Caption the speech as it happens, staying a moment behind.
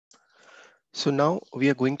So now we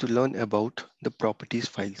are going to learn about the properties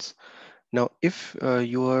files. Now, if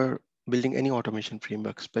you are building any automation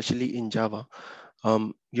framework, especially in Java,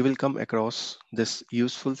 you will come across this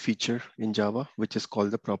useful feature in Java, which is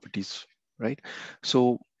called the properties, right?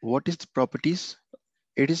 So what is the properties?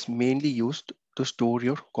 It is mainly used to store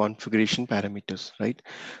your configuration parameters, right?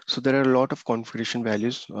 So there are a lot of configuration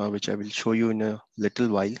values, which I will show you in a little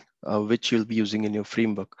while, which you'll be using in your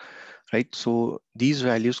framework, right? So these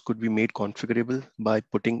values could be made configurable by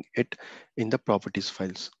putting it in the properties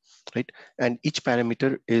files, right? And each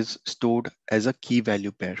parameter is stored as a key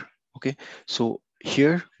value pair, okay? So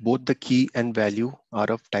here, both the key and value are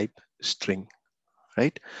of type string,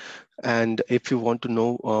 right? And if you want to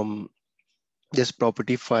know, this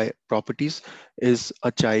properties is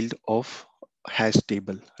a child of hash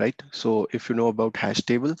table, right? So if you know about hash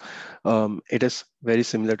table, it is very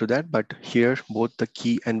similar to that, but here both the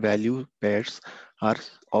key and value pairs are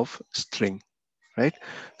of string, right?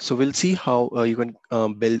 So we'll see how you can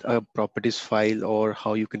build a properties file, or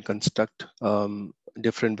how you can construct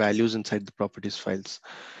different values inside the properties files.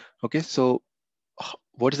 Okay, so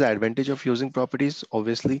what is the advantage of using properties?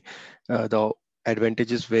 Obviously, the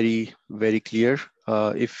advantage is very clear.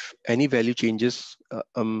 If any value changes,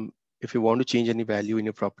 if you want to change any value in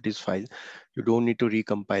your properties file, you don't need to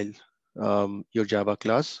recompile your Java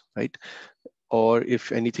class, right? Or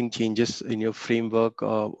if anything changes in your framework,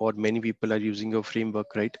 or many people are using your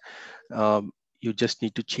framework, right? You just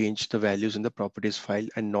need to change the values in the properties file,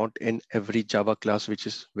 and not in every Java class, which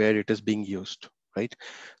is where it is being used, right?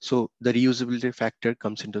 So the reusability factor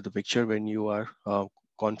comes into the picture when you are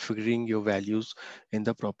configuring your values in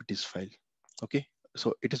the properties file. Okay,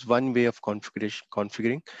 so it is one way of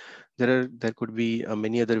configuring. There could be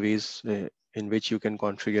many other ways in which you can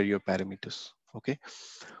configure your parameters. Okay,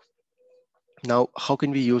 now how can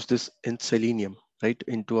we use this in Selenium, right,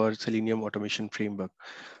 into our Selenium automation framework?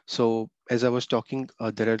 So as I was talking,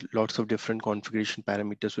 there are lots of different configuration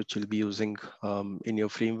parameters which you'll be using in your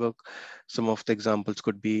framework. Some of the examples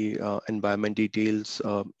could be environment details,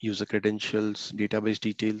 user credentials, database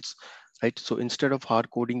details, right? So instead of hard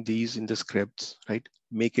coding these in the scripts, right,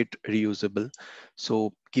 make it reusable.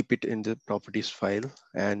 So keep it in the properties file.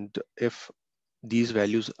 And if these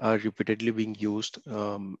values are repeatedly being used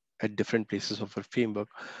at different places of our framework,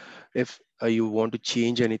 if you want to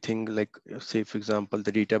change anything, like say for example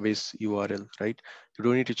the database URL, right, you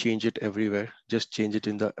don't need to change it everywhere, just change it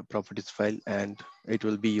in the properties file and it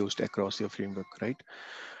will be used across your framework, right?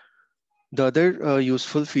 The other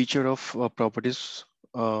useful feature of properties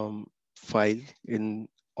file in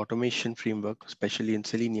automation framework, especially in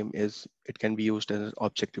Selenium, is it can be used as an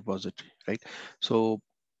object repository, right? So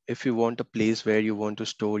if you want a place where you want to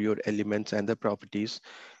store your elements and the properties,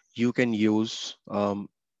 you can use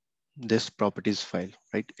this properties file,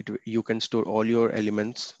 right? You can store all your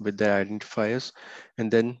elements with their identifiers, and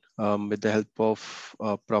then with the help of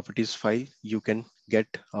properties file, you can get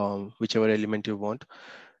whichever element you want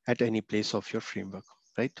at any place of your framework,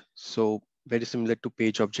 right? So very similar to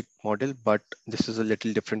page object model, but this is a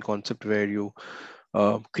little different concept where you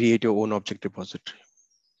create your own object repository.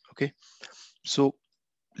 Okay, so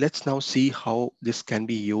let's now see how this can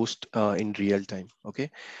be used in real time. Okay,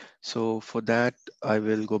 so for that, I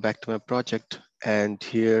will go back to my project, and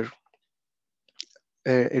here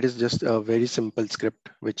it is just a very simple script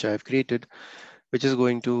which I've created, which is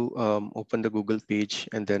going to open the Google page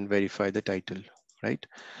and then verify the title, right?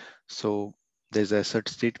 So there's a assert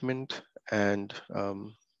statement and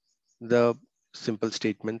the simple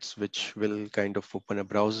statements which will kind of open a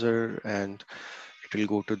browser, and it will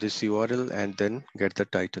go to this URL and then get the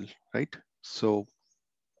title, right? So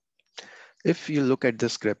if you look at the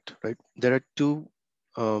script, right, there are two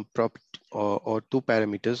or two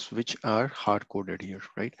parameters which are hard coded here,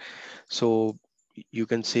 right? So you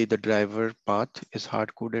can say the driver path is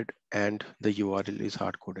hard coded and the URL is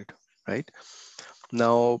hard coded, right?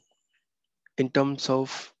 Now, in terms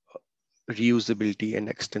of reusability and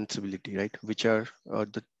extensibility, right, which are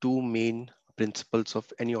the two main principles of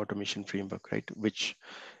any automation framework, right, which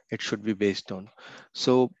it should be based on.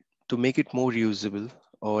 So to make it more reusable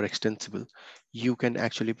or extensible, you can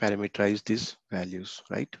actually parameterize these values,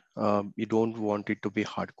 right? You don't want it to be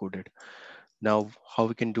hard coded. Now, how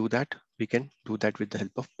we can do that? We can do that with the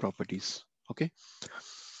help of properties. Okay.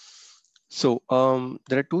 So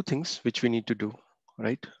there are two things which we need to do,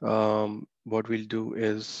 right? What we'll do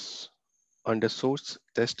is under source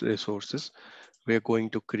test resources, we're going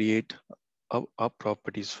to create a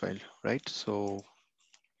properties file, right? So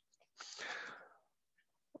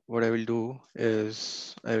what I will do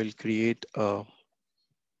is I will create a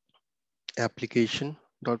application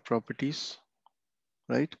dot properties,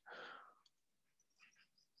 right?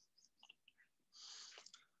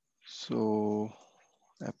 So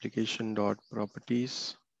application dot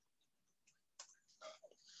properties,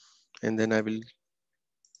 and then I will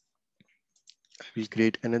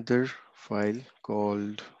create another file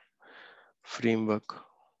called framework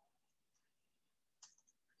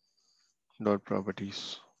dot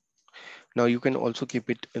properties. Now you can also keep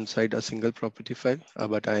it inside a single property file,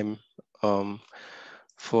 but I'm um,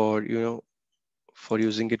 for for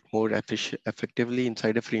using it more effectively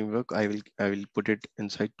inside a framework, I will put it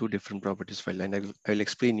inside two different properties file, and I will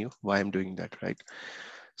explain you why I'm doing that, right?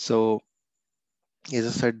 So as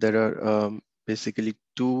I said, there are basically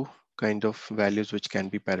two kind of values which can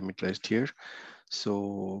be parameterized here.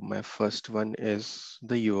 So my first one is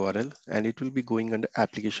the URL, and it will be going under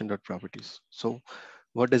application.properties. So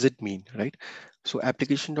what does it mean, right? So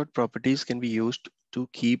application.properties can be used to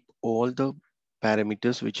keep all the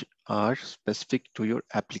parameters which are specific to your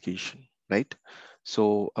application, right?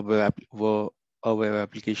 So a web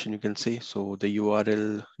application, you can say, so the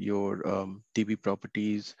URL, your DB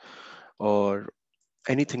properties, or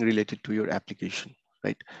anything related to your application,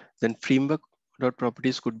 right? Then framework dot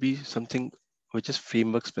properties could be something which is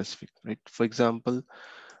framework specific, right? For example,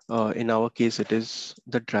 in our case, it is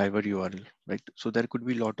the driver URL, right? So there could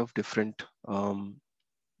be a lot of different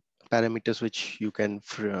parameters which you can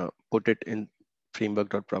put it in framework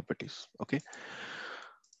dot properties. Okay,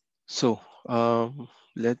 so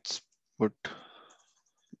let's put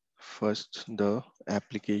first the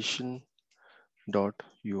application dot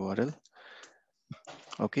URL.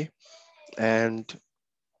 Okay, and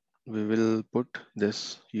we will put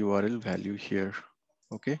this URL value here.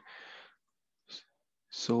 Okay,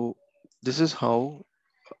 so this is how,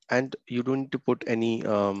 and you don't need to put any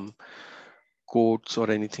quotes or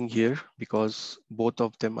anything here because both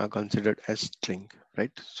of them are considered as string,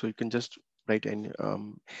 right? So you can just write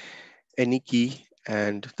any key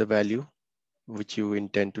and the value which you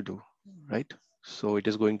intend to do, right? So it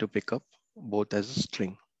is going to pick up both as a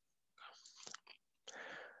string.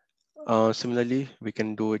 Similarly, we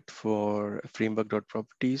can do it for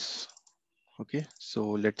framework.properties. Okay,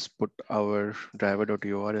 so let's put our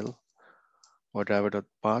driver.url or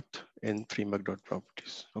driver.path in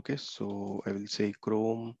framework.properties. Okay, so I will say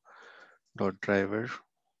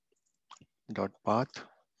chrome.driver.path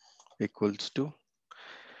equals to.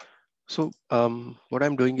 So what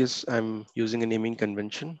I'm doing is I'm using a naming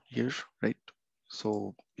convention here, right?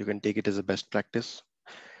 So you can take it as a best practice.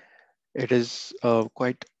 It is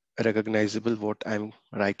quite recognizable what I'm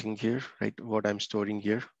writing here, right? What I'm storing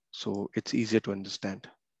here. So it's easier to understand.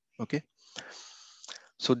 Okay.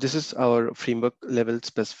 So this is our framework level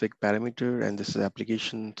specific parameter, and this is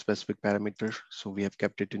application specific parameter. So we have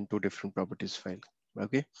kept it in two different properties file.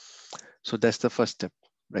 Okay. So that's the first step,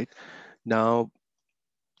 right? Now,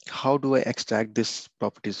 how do I extract this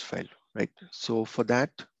properties file, right? So for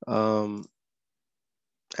that,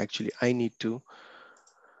 actually, I need to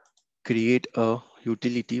create a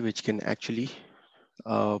utility which can actually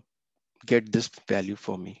uh, get this value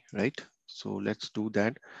for me, right? So let's do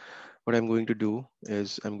that. What I'm going to do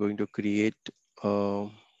is I'm going to create a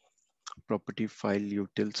property file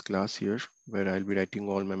utils class here where I'll be writing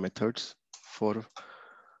all my methods for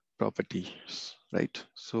properties, right?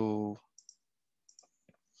 So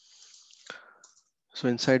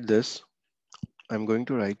inside this, I'm going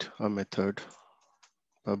to write a method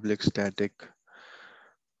public static,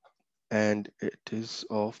 and it is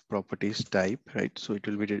of properties type, right? So it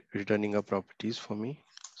will be returning a properties for me.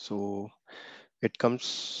 So it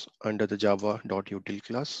comes under the java.util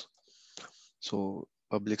class. So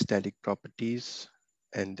public static properties,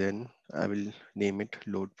 and then I will name it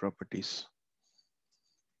load properties.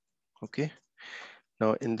 Okay.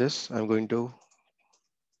 Now in this, I'm going to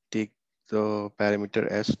take the parameter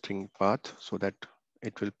as string path so that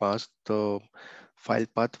it will pass the file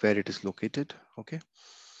path where it is located. Okay.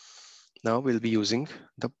 Now we'll be using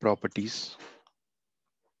the properties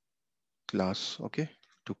class, okay,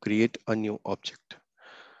 to create a new object.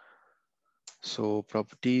 So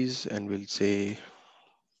properties, and we'll say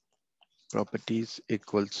properties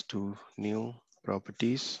equals to new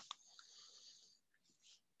properties.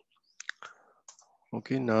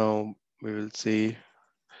 Okay, now we will say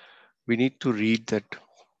we need to read that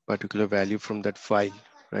particular value from that file,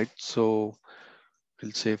 right? So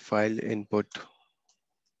we'll say file input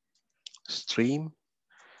stream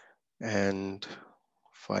and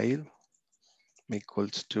file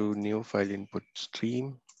equals to new file input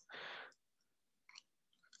stream,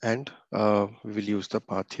 and we will use the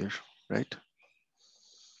path here, right?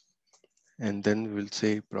 And then we will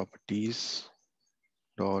say properties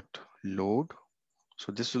dot load.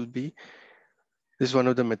 So this is one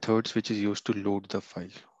of the methods which is used to load the file.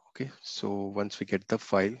 Okay, so once we get the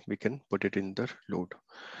file, we can put it in the load.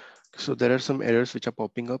 So there are some errors which are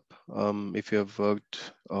popping up. If you have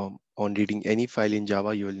worked on reading any file in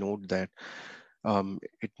Java, you will note that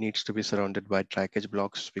it needs to be surrounded by trackage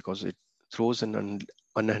blocks because it throws an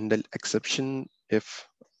unhandled exception if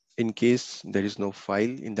in case there is no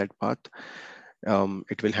file in that path,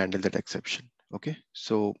 it will handle that exception. Okay,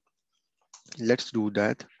 so let's do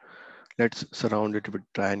that. Let's surround it with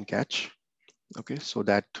try and catch. Okay, so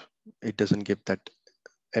that it doesn't give that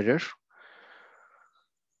error.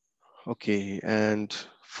 Okay, and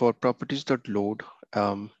for properties.load,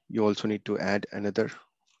 you also need to add another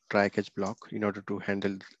try catch block in order to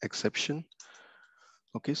handle exception.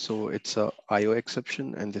 Okay, so it's a IO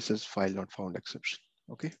exception and this is file not found exception.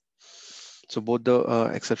 Okay, so both the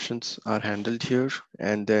exceptions are handled here,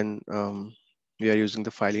 and then we are using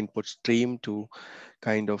the file input stream to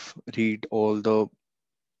kind of read all the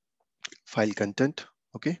file content.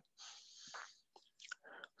 Okay,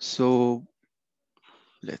 so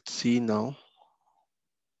let's see now.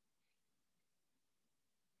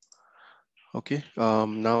 Okay,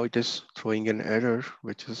 now it is throwing an error,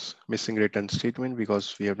 which is missing return statement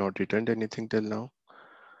because we have not returned anything till now.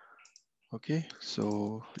 Okay,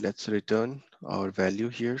 so let's return our value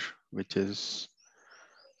here, which is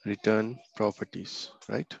return properties,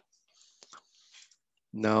 right?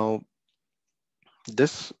 Now,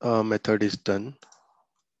 this method is done.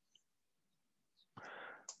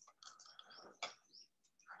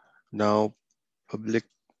 Now, public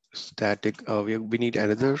static, we need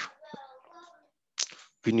another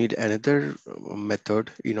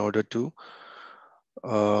method in order to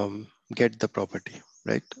get the property,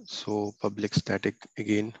 right? So public static,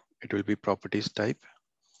 again, it will be properties type.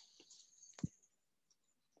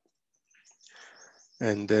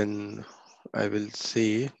 And then I will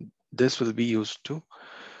say this will be used to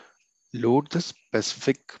load the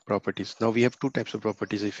specific properties. Now we have two types of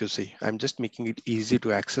properties. If you see, I'm just making it easy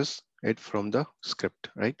to access it from the script,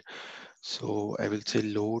 right? So I will say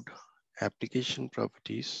load application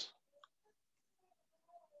properties.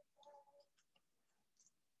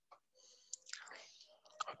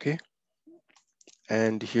 Okay.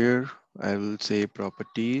 And here I will say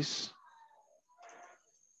properties,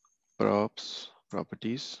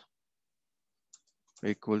 properties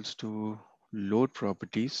equals to load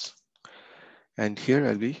properties. And here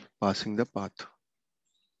I'll be passing the path.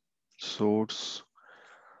 Source,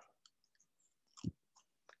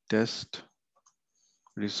 test,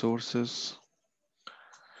 resources,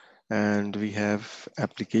 and we have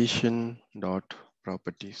application dot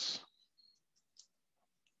properties,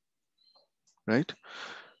 right?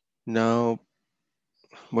 Now,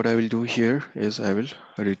 what I will do here is I will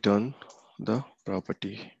return the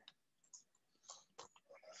property.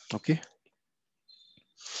 Okay.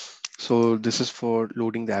 So this is for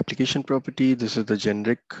loading the application property. This is the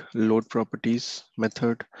generic load properties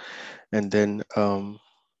method. And then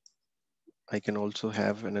I can also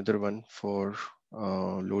have another one for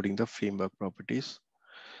loading the framework properties.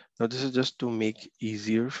 Now this is just to make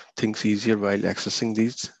things easier while accessing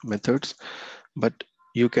these methods, but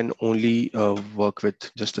you can only work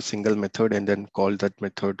with just a single method and then call that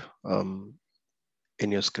method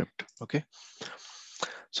in your script. Okay.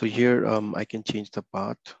 So here I can change the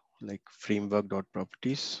path like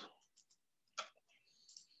framework.properties.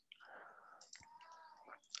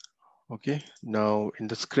 Okay. Now in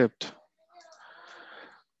the script,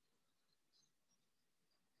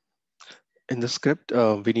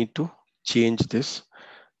 we need to change this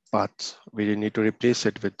paths. We need to replace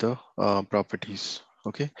it with the properties.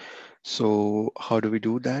 Okay. So how do we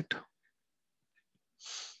do that?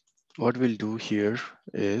 What we'll do here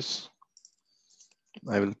is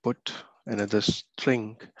I will put another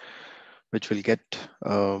string which will get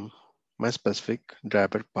my specific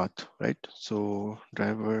driver path, right? So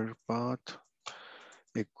driver path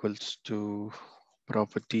equals to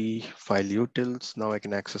property file utils. Now I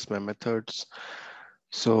can access my methods.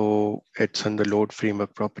 So it's under load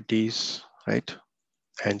framework properties, right?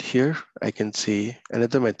 And here I can say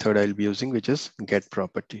another method I'll be using, which is get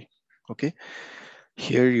property. Okay.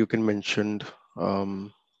 Here you can mention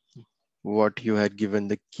what you had given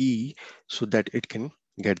the key so that it can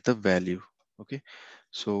get the value. Okay.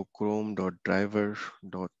 So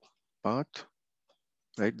chrome.driver.path,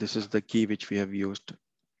 right? This is the key which we have used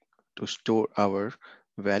to store our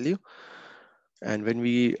value. And when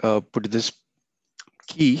we put this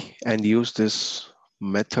key and use this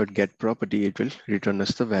method get property, it will return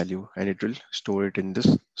us the value and it will store it in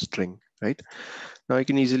this string, right? Now I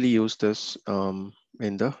can easily use this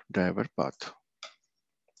in the driver path.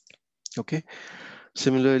 Okay.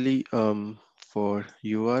 Similarly, for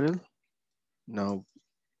URL, now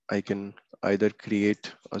I can either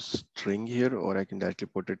create a string here or I can directly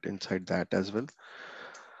put it inside that as well.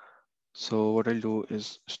 So what I'll do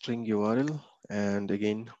is string URL and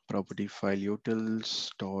again property file utils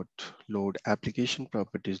dot load application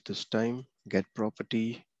properties this time, get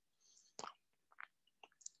property,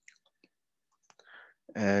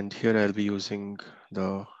 and here I'll be using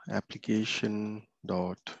the application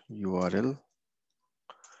dot URL.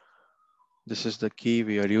 This is the key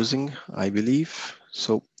we are using, I believe.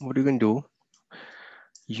 So what you can do,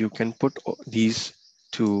 you can put these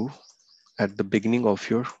two at the beginning of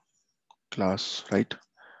your class, right?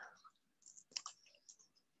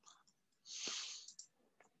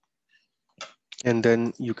 And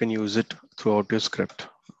then you can use it throughout your script.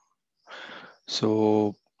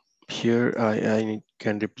 So here I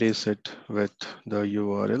can replace it with the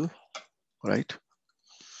URL, right?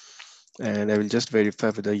 And I will just verify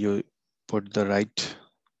whether you put the right,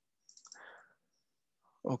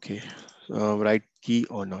 okay, right key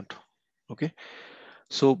or not. Okay,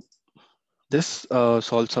 so this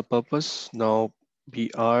solves a purpose. Now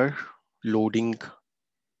we are loading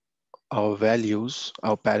our values,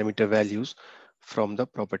 our parameter values from the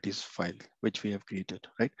properties file, which we have created,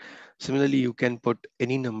 right? Similarly, you can put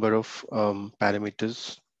any number of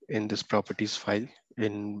parameters in this properties file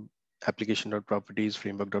in application.properties,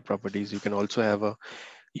 framework.properties. You can also have a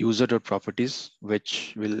user.properties,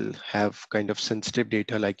 which will have kind of sensitive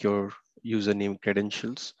data like your username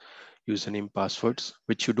credentials, username passwords,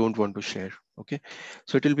 which you don't want to share. Okay,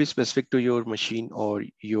 so it will be specific to your machine or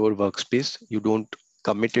your workspace. You don't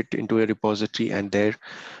commit it into a repository, and there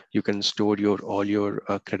you can store your all your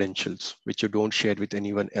credentials, which you don't share with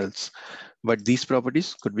anyone else. But these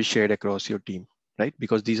properties could be shared across your team, right?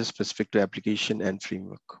 Because these are specific to application and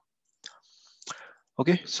framework.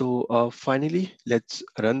 Okay, so finally, let's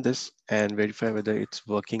run this and verify whether it's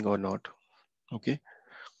working or not. Okay.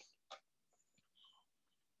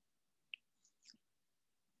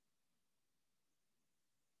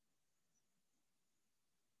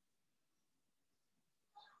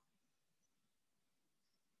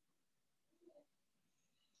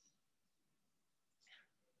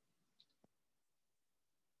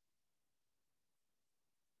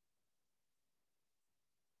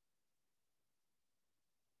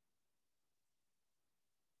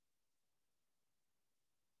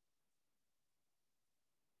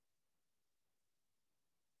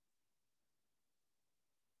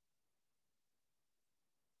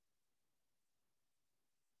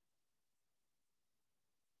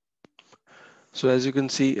 So as you can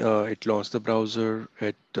see, it launched the browser.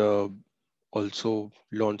 It also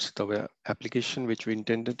launched the web application which we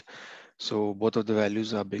intended. So both of the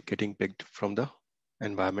values are getting picked from the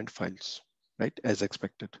environment files, right? As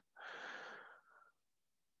expected.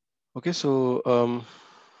 Okay, so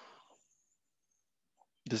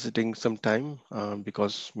this is taking some time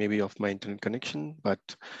because maybe of my internet connection, but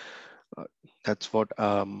uh, that's what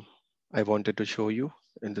I wanted to show you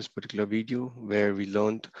in this particular video where we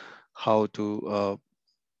learned how to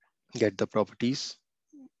get the properties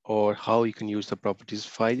or how you can use the properties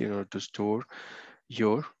file in order to store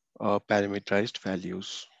your parameterized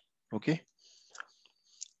values. Okay.